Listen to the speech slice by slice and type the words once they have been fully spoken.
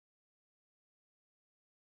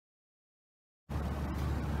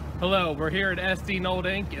Hello, we're here at SD Nold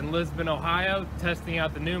Inc. in Lisbon, Ohio, testing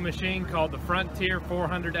out the new machine called the Frontier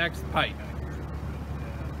 400X pipe.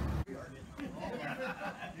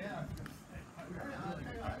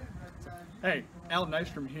 Hey, Alan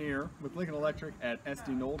Nystrom here with Lincoln Electric at SD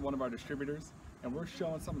Nold, one of our distributors, and we're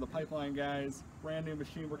showing some of the pipeline guys brand new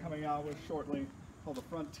machine we're coming out with shortly called the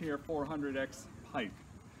Frontier 400X pipe.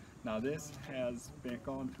 Now this has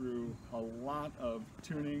gone through a lot of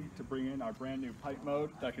tuning to bring in our brand new pipe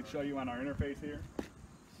mode that I can show you on our interface here.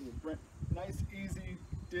 So nice, easy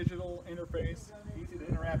digital interface, easy to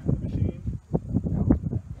interact with the machine.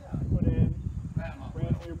 Put in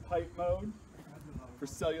brand new pipe mode for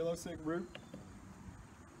cellulosic route.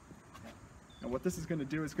 And what this is going to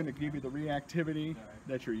do is going to give you the reactivity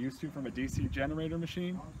that you're used to from a DC generator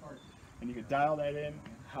machine, and you can dial that in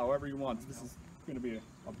however you want. So this is going to be a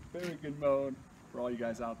very good mode for all you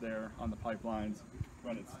guys out there on the pipelines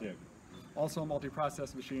running stick. Also a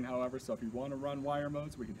multi-process machine, however, so if you want to run wire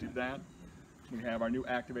modes, we can do that. We have our new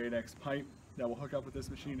Activate X pipe that will hook up with this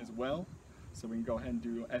machine as well, so we can go ahead and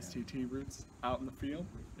do STT routes out in the field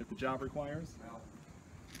if the job requires.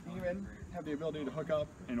 Even have the ability to hook up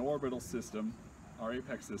an orbital system, our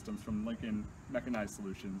Apex systems from Lincoln Mechanized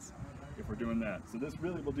Solutions, if we're doing that. So this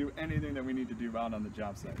really will do anything that we need to do out on the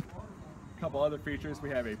job site. A couple other features: we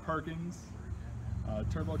have a Perkins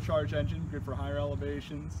turbocharged engine, good for higher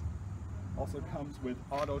elevations. Also comes with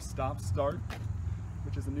auto stop start,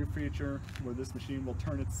 which is a new feature where this machine will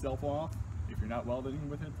turn itself off. If you're not welding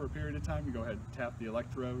with it for a period of time, you go ahead and tap the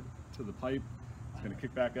electrode to the pipe. It's going to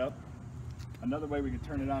kick back up. Another way we can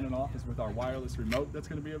turn it on and off is with our wireless remote that's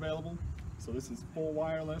going to be available. So this is full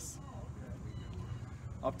wireless,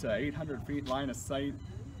 up to 800 feet line of sight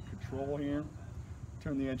control here.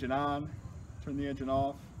 Turn the engine on, turn the engine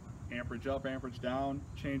off, amperage up, amperage down,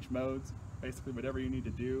 change modes. Basically whatever you need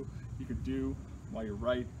to do, you can do while you're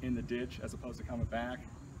right in the ditch, as opposed to coming back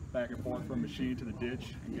and forth from machine to the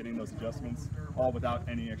ditch and getting those adjustments, all without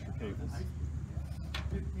any extra cables.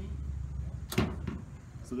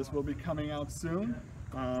 So this will be coming out soon.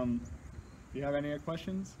 If you have any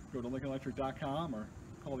questions, go to LincolnElectric.com or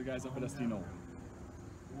call the guys up at SD Nold.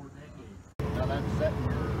 Now that's setting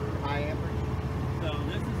your high amperage? So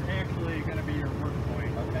this is actually going to be your work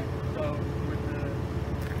point. Okay. So